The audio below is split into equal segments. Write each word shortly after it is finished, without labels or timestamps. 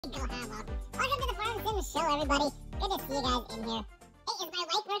Welcome to the Farm Sim Show, everybody. Good to see you guys in here. Hey, is my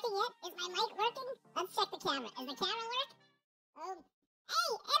mic working yet? Is my mic working? Let's check the camera. Does the camera work? Hey,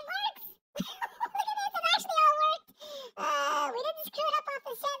 it works! Look at this, it actually all worked. We didn't screw it up off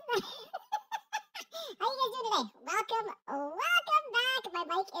the set. How you guys doing today? Welcome back. My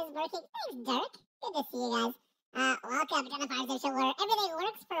mic is working. Thanks, Dirk. Good to see you guys. Welcome to the Farm Sim Show where everything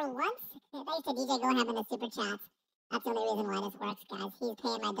works for once. Thanks to DJ Goham in the super chats. That's the only reason why this works, guys. He's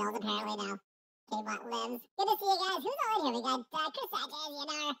paying my bills apparently now. K-Bot lives. Good to see you guys. Who's all in here? We got Chris Sanchez,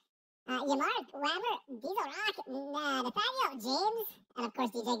 Yamar, Whammer, Diesel Rock, Nathaniel, James, and of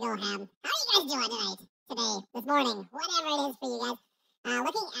course DJ Goham. How are you guys doing tonight? Today, this morning, whatever it is for you guys.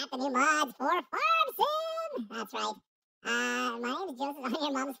 Looking at the new mods for Farm Sim. That's right. My name is Joseph on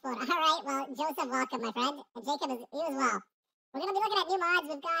your mom's phone. Alright, well, Joseph, welcome, my friend. And Jacob is you as well. We're going to be looking at new mods.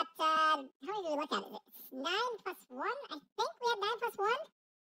 We've got, how many do we look at? It's 9 plus 1? I think we have 9 plus 1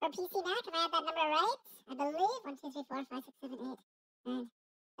 for PC Mac, if I have that number right. I believe. 1, 2, 3, 4, 5, 6, 7, 8, 9.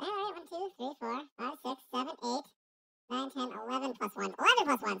 Alright, 1, 2, 3, 4, 5, 6, 7, 8, 9, 10, 11 plus 1. 11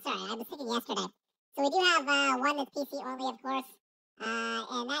 plus 1, sorry, I was thinking yesterday. So we do have one that's PC only, of course.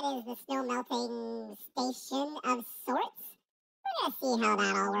 And that is the snow melting station of sorts. We're going to see how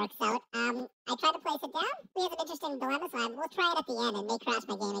that all works out. I tried to place it down. We have an interesting dilemma, so we'll try it at the end and may crash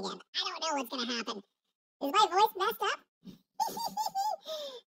my game again. I don't know what's going to happen. Is my voice messed up?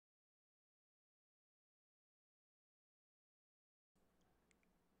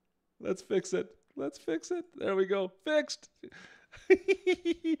 Let's fix it. Let's fix it. There we go. Fixed.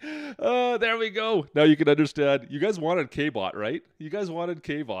 There we go. Now you can understand. You guys wanted K-Bot, right? You guys wanted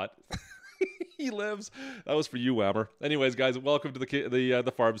K-Bot. He lives. That was for you, Whammer. Anyways, guys, welcome to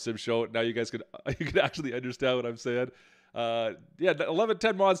the Farm Sim Show. Now you guys can actually understand what I'm saying. Yeah, 11,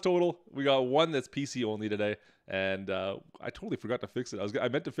 10 mods total. We got one that's PC only today, and I totally forgot to fix it. I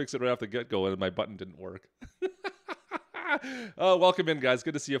meant to fix it right off the get-go, and my button didn't work. Welcome in, guys.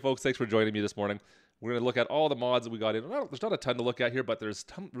 Good to see you, folks. Thanks for joining me this morning. We're going to look at all the mods that we got in. Well, there's not a ton to look at here, but there's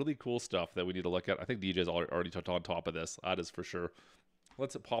some really cool stuff that we need to look at. I think DJ's already on top of this. That is for sure.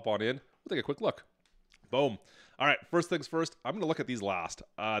 Let's pop on in. We'll take a quick look. Boom. All right, first things first, I'm going to look at these last.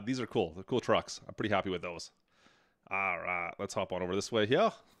 These are cool. They're cool trucks. I'm pretty happy with those. All right, let's hop on over this way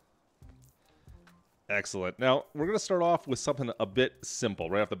here. Excellent. Now, we're going to start off with something a bit simple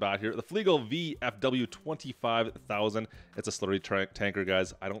right off the bat here. The Flegel VFW 25,000. It's a slurry tanker,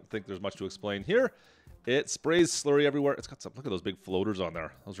 guys. I don't think there's much to explain here. It sprays slurry everywhere. It's got some, look at those big floaters on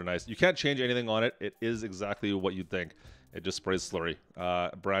there. Those are nice. You can't change anything on it. It is exactly what you'd think. It just sprays slurry.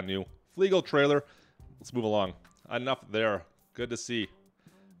 Brand new Flegel trailer. Let's move along. Enough there. Good to see.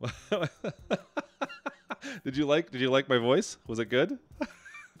 Did you like my voice? Was it good?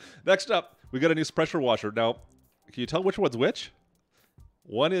 Next up, we got a new pressure washer. Now, can you tell which one's which?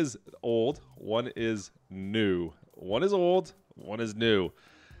 One is old, one is new. One is old, one is new.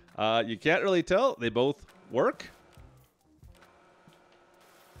 You can't really tell. They both work.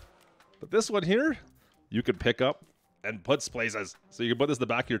 But this one here, you can pick up and put places. So you can put this in the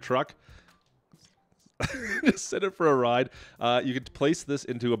back of your truck. Just send it for a ride. You can place this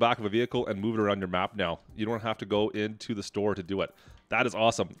into a back of a vehicle and move it around your map now. You don't have to go into the store to do it. That is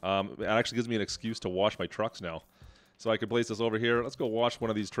awesome. It actually gives me an excuse to wash my trucks now. So I can place this over here. Let's go wash one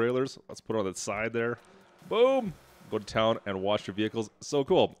of these trailers. Let's put it on the side there. Boom. Go to town and wash your vehicles. So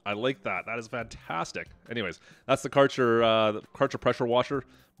cool. I like that. That is fantastic. Anyways, that's the Karcher pressure washer.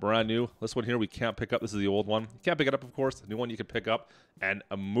 Brand new. This one here we can't pick up. This is the old one. You can't pick it up, of course. The new one you can pick up and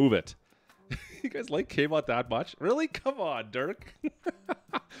move it. You guys like K-Bot that much? Really? Come on, Dirk.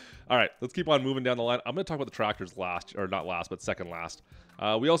 All right, let's keep on moving down the line. I'm going to talk about the tractors last, or not last, but second last.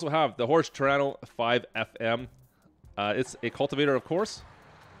 We also have the Horsch Toronto 5FM. It's a cultivator, of course.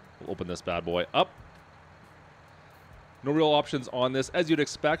 We'll open this bad boy up. No real options on this, as you'd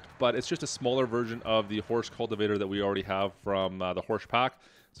expect, but it's just a smaller version of the Horsch cultivator that we already have from the Horsch pack.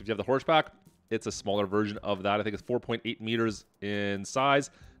 So if you have the Horsch pack, it's a smaller version of that. I think it's 4.8 meters in size.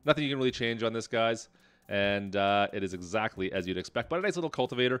 Nothing you can really change on this, guys. And it is exactly as you'd expect. But a nice little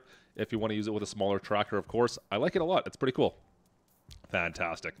cultivator if you want to use it with a smaller tractor, of course. I like it a lot. It's pretty cool.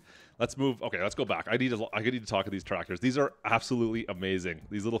 Fantastic. Let's move. Okay, let's go back. I need to talk to these tractors. These are absolutely amazing.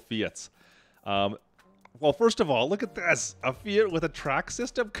 These little Fiats. Well, first of all, look at this. A Fiat with a track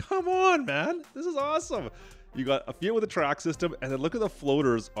system. Come on, man. This is awesome. You got a Fiat with a track system, and then look at the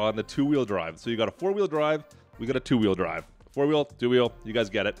floaters on the two-wheel drive. So you got a four-wheel drive. We got a two-wheel drive. Four-wheel, two-wheel. You guys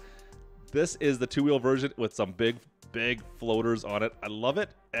get it. This is the two-wheel version with some big floaters on it. I love it.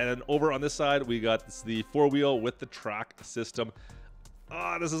 And then over on this side, we got the four-wheel with the track system.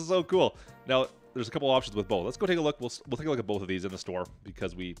 Ah, this is so cool. Now, there's a couple options with both. Let's go take a look. We'll take a look at both of these in the store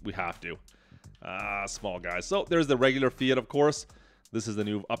because we have to. Small guys. So there's the regular Fiat, of course. This is the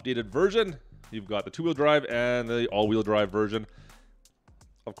new updated version. You've got the 2-wheel drive and the all-wheel drive version.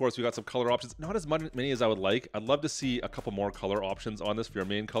 Of course, we got some color options. Not as many as I would like. I'd love to see a couple more color options on this for your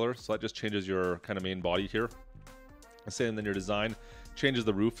main color. So that just changes your kind of main body here. Same then your design. Changes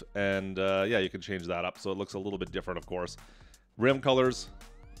the roof. And yeah, you can change that up. So it looks a little bit different, of course. Rim colors,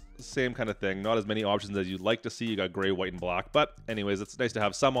 same kind of thing. Not as many options as you'd like to see. You got gray, white, and black. But anyways, it's nice to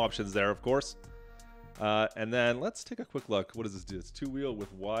have some options there, of course. And then let's take a quick look. What does this do? It's 2-wheel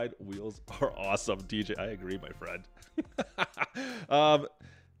with wide wheels are awesome. DJ, I agree, my friend.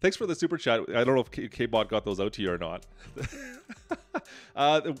 Thanks for the super chat. I don't know if K-Bot got those out to you or not.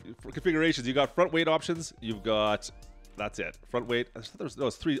 For configurations, you got front weight options. You've got, that's it. Front weight.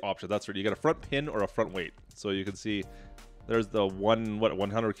 There's 3 options. That's right. You got a front pin or a front weight. So you can see there's the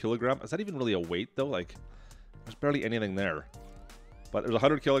 100 kilogram. Is that even really a weight though? Like, there's barely anything there. But there's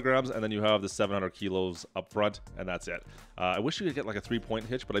 100 kilograms, and then you have the 700 kilos up front, and that's it. I wish you could get like a 3-point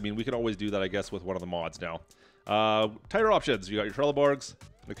hitch, but I mean, we can always do that, I guess, with one of the mods now. Tire options. You got your Trelleborgs,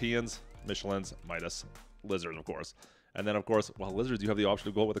 Nokians, Michelins, Midas, Lizards, of course. And then, of course, well, Lizards, you have the option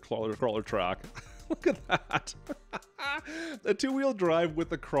to go with a crawler track. Look at that. A 2-wheel drive with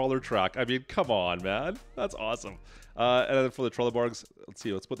the crawler track. I mean, come on, man. That's awesome. And then for the Trelleborgs, let's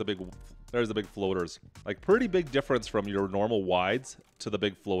see. Let's put the big... There's the big floaters. Like, pretty big difference from your normal wides to the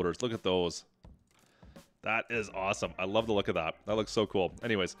big floaters. Look at those. That is awesome. I love the look of that. That looks so cool.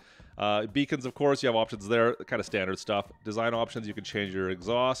 Anyways, beacons, of course, you have options there. Kind of standard stuff. Design options, you can change your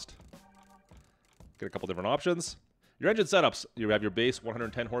exhaust. Get a couple different options. Your engine setups, you have your base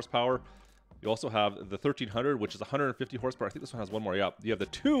 110 horsepower. You also have the 1300, which is 150 horsepower. I think this one has one more. Yeah. You have the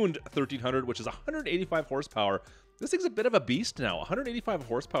tuned 1300, which is 185 horsepower. This thing's a bit of a beast now. 185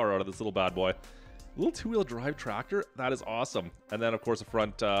 horsepower out of this little bad boy. Little 2-wheel drive tractor. That is awesome. And then, of course, a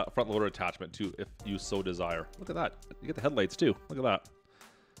front loader attachment too, if you so desire. Look at that. You get the headlights too. Look at that.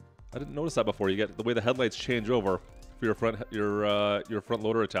 I didn't notice that before. You get the way the headlights change over for your front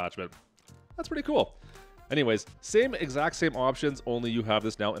loader attachment. That's pretty cool. Anyways, exact same options, only you have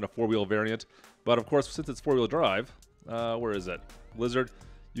this now in a 4-wheel variant. But of course, since it's 4-wheel drive, where is it? Lizard.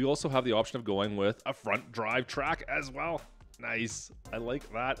 You also have the option of going with a front drive track as well. Nice. I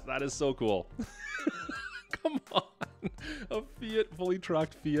like that. That is so cool. Come on. A Fiat, fully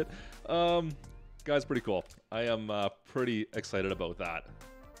tracked Fiat. Guys, pretty cool. I am pretty excited about that.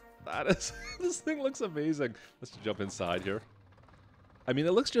 That is, this thing looks amazing. Let's jump inside here. I mean,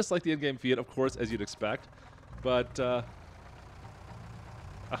 it looks just like the in-game Fiat, of course, as you'd expect. But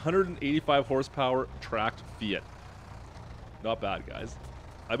 185 horsepower tracked Fiat. Not bad, guys.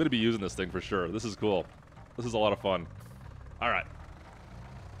 I'm going to be using this thing for sure. This is cool. This is a lot of fun. All right.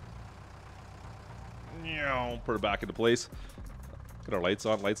 Put it back into place. Get our lights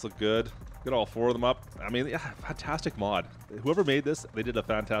on. Lights look good. Get all 4 of them up. I mean, yeah, fantastic mod. Whoever made this, they did a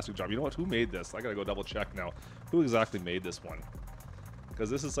fantastic job. You know what? Who made this? I got to go double check now. Who exactly made this one? Because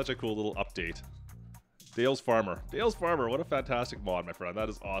this is such a cool little update. Dale's Farmer. Dale's Farmer. What a fantastic mod, my friend. That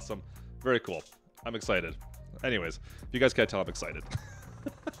is awesome. Very cool. I'm excited. Anyways, if you guys can't tell, I'm excited.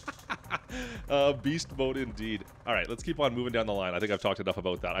 Beast mode indeed. All right, let's keep on moving down the line. I think I've talked enough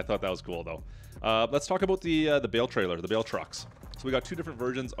about that. I thought that was cool though. Let's talk about the Bale trailer, the Bale trucks. So we got 2 different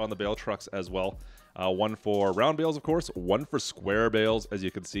versions on the Bale trucks as well. One for round bales, of course. One for square bales, as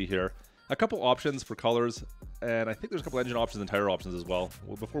you can see here. A couple options for colors, and I think there's a couple engine options and tire options as well.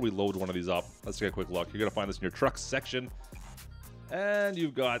 Before we load one of these up, let's take a quick look. You're gonna find this in your trucks section, and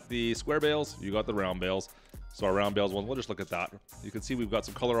you've got the square bales, you got the round bales. So our round bales one, we'll just look at that. You can see we've got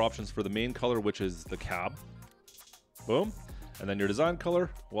some color options for the main color, which is the cab. Boom. And then your design color,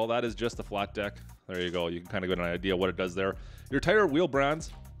 well, that is just the flat deck. There you go. You can kind of get an idea what it does there. Your tire wheel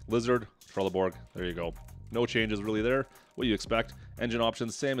brands, Lizard, Trelleborg. There you go. No changes really there. What do you expect? Engine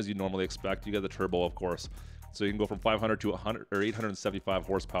options, same as you normally expect. You get the turbo, of course. So you can go from 500 to 100 or 875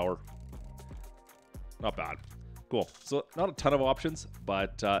 horsepower. Not bad. Cool. So not a ton of options,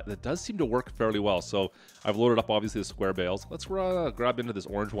 but it does seem to work fairly well. So I've loaded up, obviously, the square bales. Let's grab into this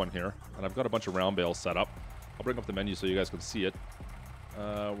orange one here. And I've got a bunch of round bales set up. I'll bring up the menu so you guys can see it.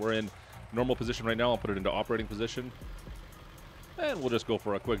 We're in normal position right now. I'll put it into operating position. And we'll just go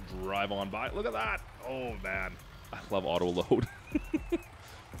for a quick drive on by. Look at that. Oh, man. I love auto load.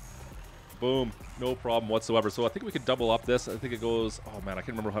 Boom. No problem whatsoever. So I think we could double up this. I think it goes... Oh, man. I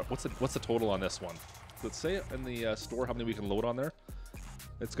can't remember. What's the total on this one? Let's say in the store how many we can load on there.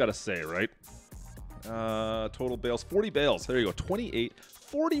 It's got to say, right? Total bales. 40 bales. There you go. 28.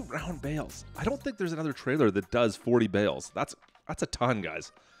 40 round bales. I don't think there's another trailer that does 40 bales. That's a ton,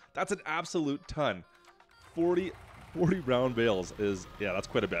 guys. That's an absolute ton. 40 40 round bales is, yeah, that's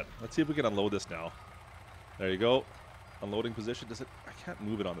quite a bit. Let's see if we can unload this now. There you go. Unloading position. Does it? I can't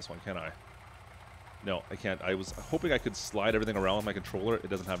move it on this one, can I? No, I can't. I was hoping I could slide everything around with my controller. It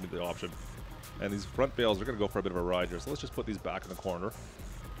doesn't have the option. And these front bales are going to go for a bit of a ride here. So let's just put these back in the corner.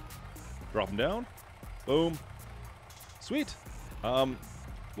 Drop them down. Boom. Sweet. Load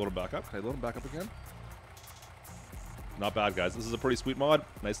them back up. Can I load them back up again? Not bad, guys. This is a pretty sweet mod.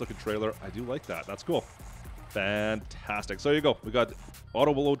 Nice looking trailer. I do like that. That's cool. Fantastic. So there you go. We got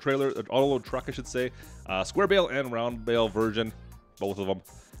Autoload trailer, Autoload truck, I should say. Square bale and round bale version. Both of them.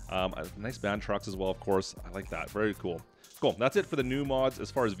 Nice band trucks as well, of course. I like that. Very cool. Cool. That's it for the new mods as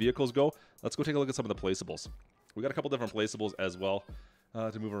far as vehicles go. Let's go take a look at some of the placeables. We got a couple different placeables as well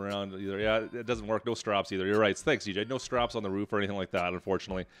to move around. Either, yeah, it doesn't work. No straps either. You're right. Thanks, CJ. No straps on the roof or anything like that,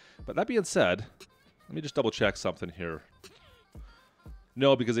 unfortunately. But that being said, let me just double check something here.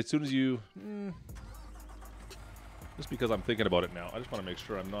 No, because as soon as you... just because I'm thinking about it now. I just want to make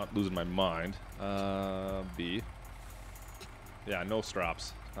sure I'm not losing my mind. B. Yeah, no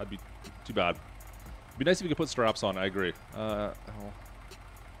straps. That'd be too bad. It'd be nice if you could put straps on. I agree. Oh.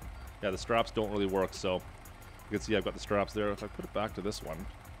 Yeah, the straps don't really work, so you can see I've got the straps there. If I put it back to this one,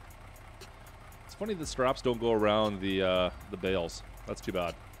 it's funny the straps don't go around the bales. That's too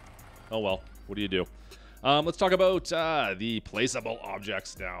bad. Oh well. What do you do? Let's talk about the placeable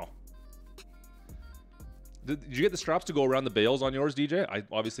objects now. Did you get the straps to go around the bales on yours, DJ? I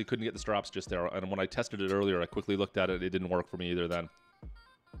obviously couldn't get the straps just there, and when I tested it earlier, I quickly looked at it. It didn't work for me either then.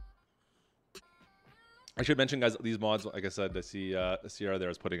 I should mention, guys, these mods, like I said, I see Sierra there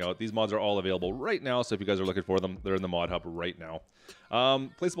is putting out. These mods are all available right now, so if you guys are looking for them, they're in the mod hub right now.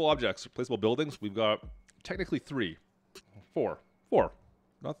 Placeable objects, placeable buildings. We've got technically four.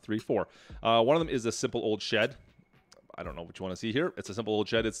 Not three, four. One of them is a simple old shed. I don't know what you want to see here. It's a simple old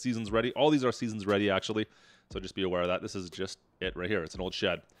shed. It's seasons ready. All these are seasons ready, actually. So just be aware of that. This is just it right here. It's an old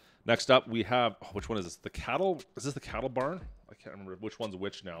shed. Next up, we have... Oh, which one is this? The cattle... Is this the cattle barn? I can't remember which one's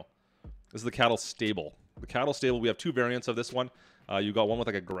which now. This is the cattle stable. The cattle stable, we have two variants of this one. You got one with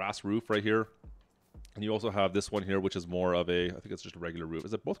like a grass roof right here. And you also have this one here, which is more of a... I think it's just a regular roof.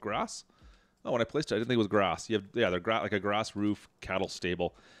 Is it both grass? Oh, when I placed it, I didn't think it was grass. You have, yeah, they're like a grass roof cattle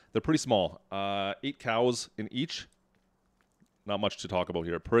stable. They're pretty small. 8 cows in each. Not much to talk about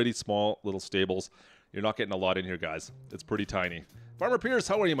here. Pretty small little stables. You're not getting a lot in here, guys. It's pretty tiny. Farmer Pierce,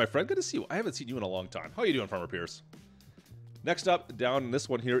 how are you, my friend? Good to see you. I haven't seen you in a long time. How are you doing, Farmer Pierce? Next up, down in this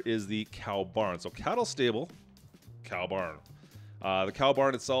one here is the cow barn. So cattle stable, cow barn. The cow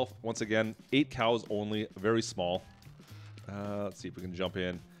barn itself, once again, 8 cows only, very small. Let's see if we can jump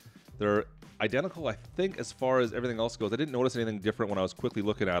in. They're identical, I think, as far as everything else goes. I didn't notice anything different when I was quickly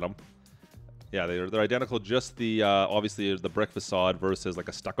looking at them. Yeah, they're identical, just the, obviously, the brick facade versus like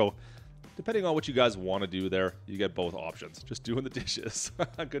a stucco. Depending on what you guys want to do there, you get both options. Just doing the dishes.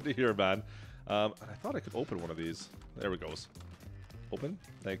 Good to hear, man. I thought I could open one of these. There it goes. Open.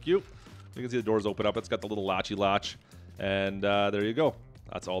 Thank you. You can see the doors open up. It's got the little latchy latch. And there you go.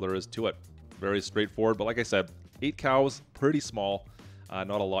 That's all there is to it. Very straightforward. But like I said, 8 cows, pretty small.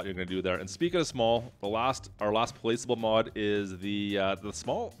 Not a lot you're going to do there. And speaking of small, our last placeable mod is the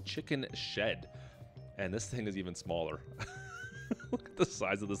small chicken shed. And this thing is even smaller. Look at the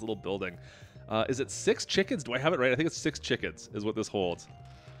size of this little building. Is it 6 chickens? Do I have it right? I think it's 6 chickens is what this holds.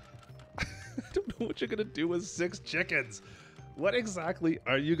 I don't know what you're going to do with 6 chickens. What exactly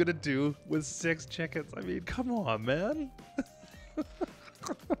are you going to do with 6 chickens? I mean, come on, man.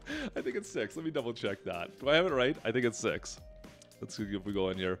 I think it's 6. Let me double check that. Do I have it right? I think it's 6. Let's see if we go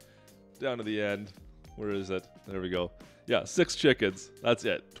in here. Down to the end. Where is it? There we go. Yeah, 6 chickens. That's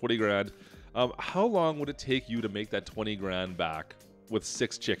it. 20 grand. How long would it take you to make that 20 grand back with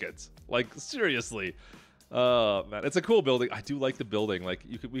 6 chickens? Like, seriously. Man, it's a cool building. I do like the building. Like,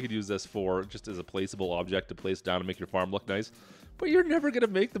 we could use this for just as a placeable object to place down and make your farm look nice. But you're never going to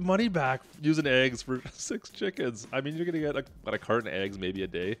make the money back using eggs for 6 chickens. I mean, you're going to get a carton of eggs maybe a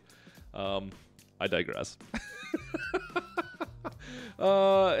day. I digress.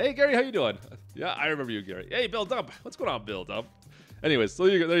 Hey, Gary, how you doing? Yeah, I remember you, Gary. Hey, Bill Dump. What's going on, Bill Dump? Anyways, so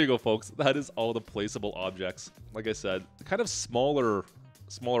there you go, folks. That is all the placeable objects. Like I said, kind of smaller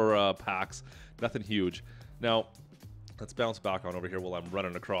packs. Nothing huge. Now, let's bounce back on over here while I'm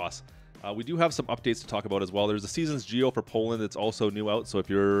running across. We do have some updates to talk about as well. There's a Seasons Geo for Poland that's also new out. So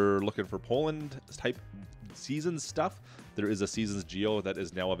if you're looking for Poland-type Seasons stuff, there is a Seasons Geo that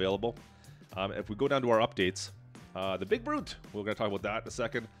is now available. If we go down to our updates, the Big Brute, we're going to talk about that in a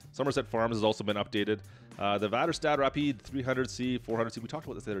second. Somerset Farms has also been updated. The Vaderstad Rapide 300C, 400C, we talked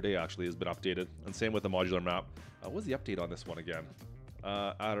about this the other day actually, has been updated. And same with the modular map. What was the update on this one again?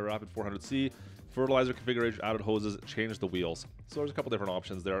 Add a Rapid 400C, Fertilizer configuration, added hoses, changed the wheels. So there's a couple different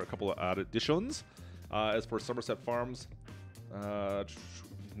options there, a couple of added additions. As for Somerset Farms,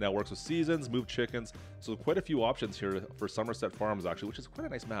 now works with seasons, move chickens. So quite a few options here for Somerset Farms actually, which is quite a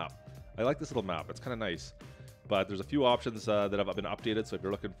nice map. I like this little map, it's kind of nice. But there's a few options that have been updated, so if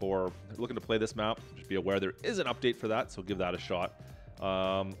you're looking to play this map, just be aware there is an update for that, so give that a shot.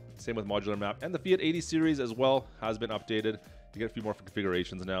 Same with modular map, and the Fiat 80 series as well has been updated. You get a few more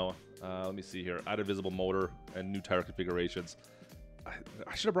configurations now. Let me see here, added visible motor and new tire configurations.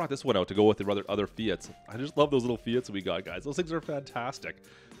 I should have brought this one out to go with the other Fiats. I just love those little Fiats we got, guys. Those things are fantastic.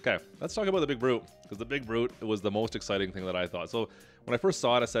 Okay, let's talk about the Big Brute, because the Big Brute was the most exciting thing that I thought. So when I first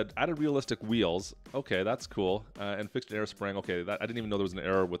saw it, I said, added realistic wheels. Okay, that's cool. And fixed air spring. Okay, I didn't even know there was an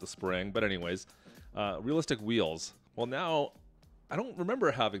error with the spring. But anyways, realistic wheels. Well, now, I don't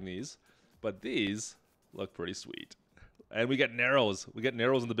remember having these, but these look pretty sweet. And we get narrows. We get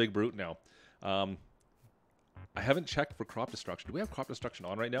narrows in the Big Brute now. I haven't checked for crop destruction. Do we have crop destruction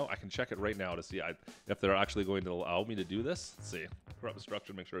on right now? I can check it right now to see if they're actually going to allow me to do this. Let's see. Crop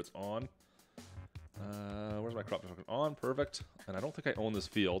destruction, make sure it's on. Where's my crop destruction? On, perfect. And I don't think I own this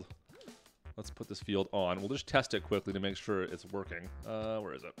field. Let's put this field on. We'll just test it quickly to make sure it's working.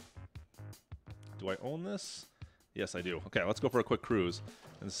 Where is it? Do I own this? Yes, I do. Okay, let's go for a quick cruise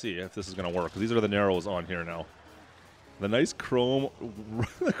and see if this is going to work. Because these are the narrows on here now. The nice chrome,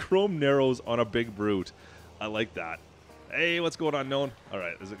 the chrome narrows on a Big Brute. I like that. Hey, what's going on, Known? All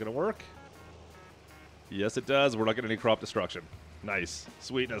right, is it going to work? Yes, it does. We're not getting any crop destruction. Nice.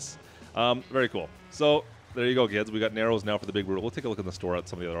 Sweetness. Very cool. So, there you go, kids. We got narrows now for the Big Brute. We'll take a look in the store at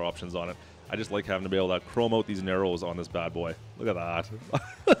some of the other options on it. I just like having to be able to chrome out these narrows on this bad boy. Look at that.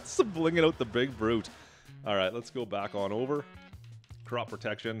 Let's bling it out the Big Brute. All right, let's go back on over. Crop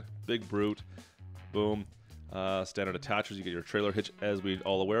protection, Big Brute. Boom. Standard attachers. You get your trailer hitch, as we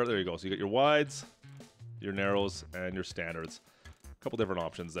all aware. There you go. So you get your wides, your narrows, and your standards. A couple different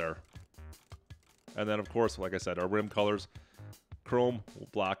options there. And then, of course, like I said, our rim colors, chrome,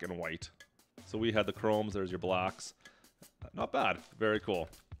 black, and white. So we had the chromes. There's your blacks. Not bad. Very cool.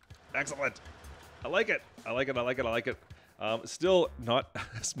 Excellent. I like it. I like it. I like it. I like it. Still not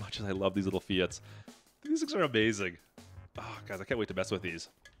as much as I love these little Fiats. These things are amazing. Oh, guys, I can't wait to mess with these.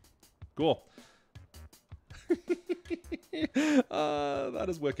 Cool. That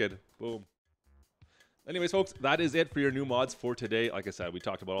is wicked. Boom. Anyways, folks, that is it for your new mods for today. Like I said, we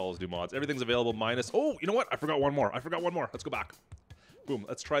talked about all those new mods. Everything's available minus... Oh, you know what? I forgot one more. Let's go back. Boom.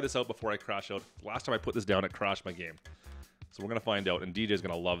 Let's try this out before I crash out. Last time I put this down, it crashed my game. So we're going to find out, and DJ's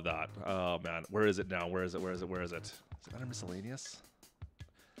going to love that. Oh, man. Where is it now? Where is it? Is it under miscellaneous?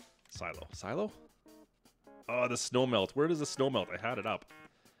 Silo? Oh, the snow melt. Where does the snow melt? I had it up.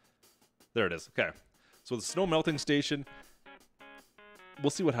 There it is. Okay. So the snow melting station, we'll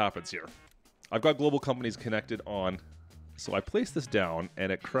see what happens here. I've got global companies connected on, so I placed this down,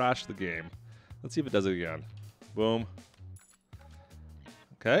 and it crashed the game. Let's see if it does it again. Boom.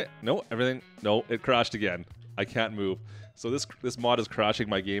 Okay. No, everything. No, it crashed again. I can't move. So this mod is crashing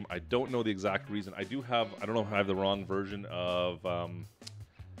my game. I don't know the exact reason. I don't know if I have the wrong version of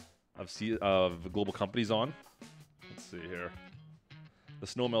global companies on. Let's see here. The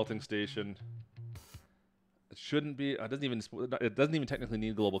snow melting station. It shouldn't be. It doesn't even technically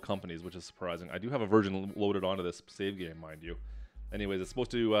need global companies, which is surprising. I do have a version loaded onto this save game, mind you. Anyways, it's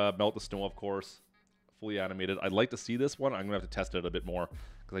supposed to melt the snow, of course. Fully animated. I'd like to see this one. I'm gonna have to test it a bit more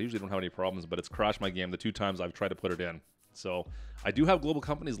because I usually don't have any problems. But it's crashed my game the 2 times I've tried to put it in. So I do have global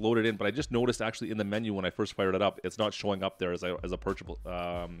companies loaded in, but I just noticed actually in the menu when I first fired it up, it's not showing up there as a purchasable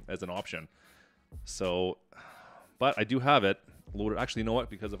as an option. So, but I do have it loaded. Actually, you know what?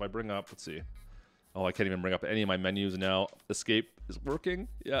 Because if I bring up, let's see. Oh, I can't even bring up any of my menus now. Escape is working.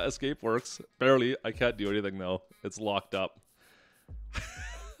 Yeah, escape works. Barely. I can't do anything, though. It's locked up.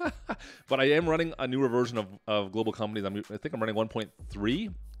 But I am running a newer version of global companies. I think I'm running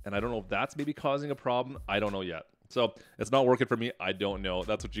 1.3, and I don't know if that's maybe causing a problem. I don't know yet. So it's not working for me. I don't know.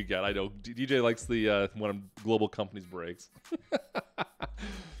 That's what you get. I know. DJ likes the when global companies breaks.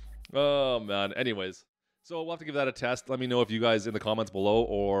 Oh, man. Anyways. So we'll have to give that a test. Let me know if you guys in the comments below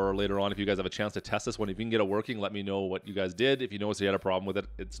or later on if you guys have a chance to test this one. If you can get it working, let me know what you guys did. If you notice you had a problem with it,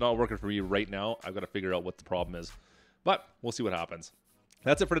 it's not working for me right now. I've got to figure out what the problem is. But we'll see what happens.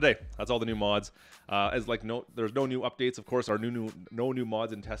 That's it for today. That's all the new mods. There's no new updates. Of course, no new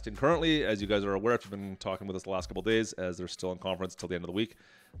mods in testing currently. As you guys are aware, if you've been talking with us the last couple of days, as they're still in conference till the end of the week.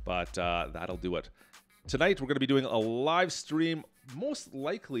 But that'll do it. Tonight, we're going to be doing a live stream, most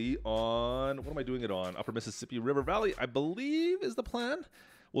likely on, what am I doing it on? Upper Mississippi River Valley, I believe is the plan.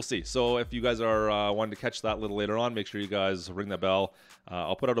 we'll see. So if you guys are wanting to catch that a little later on, make sure you guys ring the bell.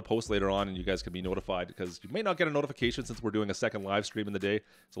 I'll put out a post later on, and you guys can be notified, because you may not get a notification since we're doing a second live stream in the day.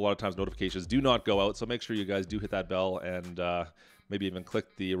 So a lot of times notifications do not go out. So make sure you guys do hit that bell, and maybe even click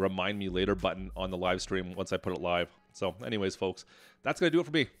the remind me later button on the live stream once I put it live. So anyways, folks, that's going to do it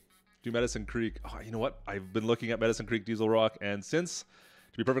for me. Do Medicine Creek. Oh, you know what? I've been looking at Medicine Creek Diesel Rock, and since,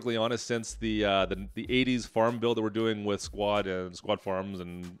 to be perfectly honest, since the 80s farm build that we're doing with Squad and Squad Farms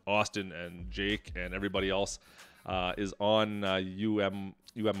and Austin and Jake and everybody else is on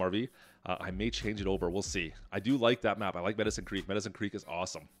UMRV, I may change it over. We'll see. I do like that map. I like Medicine Creek. Medicine Creek is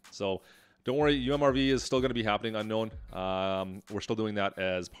awesome. So don't worry, UMRV is still going to be happening unknown. We're still doing that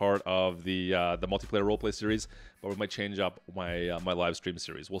as part of the multiplayer roleplay series, but we might change up my my live stream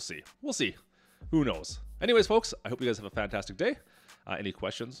series. We'll see. We'll see. Who knows? Anyways, folks, I hope you guys have a fantastic day. Any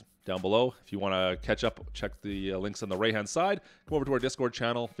questions down below? If you want to catch up, check the links on the right-hand side. Come over to our Discord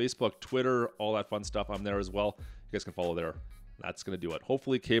channel, Facebook, Twitter, all that fun stuff. I'm there as well. You guys can follow there. That's going to do it.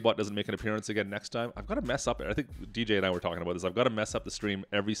 Hopefully, K-Bot doesn't make an appearance again next time. I've got to mess up it. I think DJ and I were talking about this. I've got to mess up the stream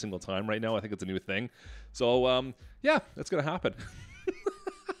every single time right now. I think it's a new thing. So, yeah, that's going to happen.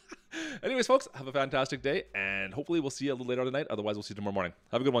 Anyways, folks, have a fantastic day, and hopefully we'll see you a little later tonight. Otherwise, we'll see you tomorrow morning.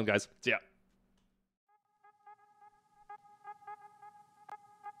 Have a good one, guys. See ya.